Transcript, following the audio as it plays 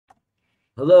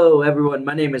Hello, everyone.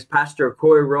 My name is Pastor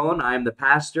Corey Rowan. I am the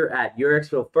pastor at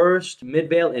Urexville First,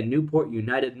 Midvale, and Newport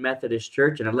United Methodist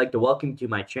Church, and I'd like to welcome you to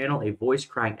my channel, A Voice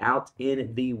Crying Out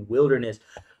in the Wilderness.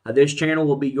 This channel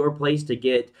will be your place to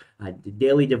get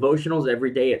daily devotionals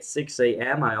every day at 6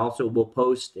 a.m. I also will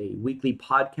post a weekly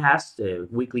podcast, a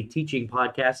weekly teaching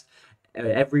podcast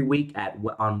every week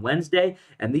on Wednesday,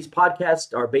 and these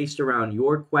podcasts are based around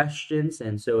your questions.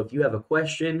 And so if you have a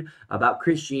question about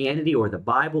Christianity or the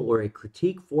Bible or a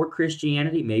critique for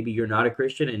Christianity, maybe you're not a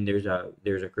Christian and there's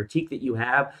a critique that you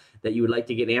have that you would like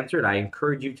to get answered, I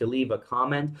encourage you to leave a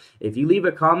comment. If you leave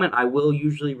a comment, I will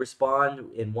usually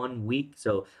respond in 1 week.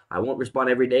 So I won't respond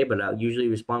every day, but I'll usually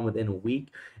respond within a week.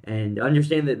 And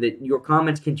understand that your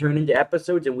comments can turn into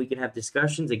episodes and we can have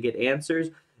discussions and get answers.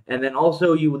 And then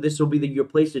also, this will be your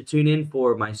place to tune in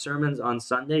for my sermons on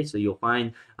Sunday. So you'll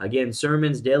find, again,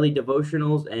 sermons, daily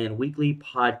devotionals, and weekly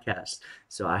podcasts.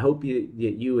 So I hope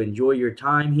you enjoy your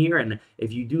time here. And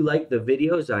if you do like the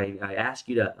videos, I ask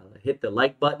you to hit the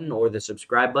like button or the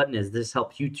subscribe button, as this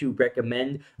helps you to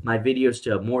recommend my videos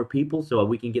to more people so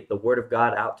we can get the word of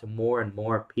God out to more and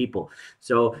more people.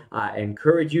 So I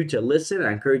encourage you to listen.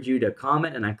 I encourage you to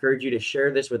comment, and I encourage you to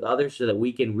share this with others so that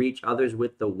we can reach others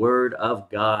with the word of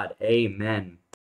God. Amen.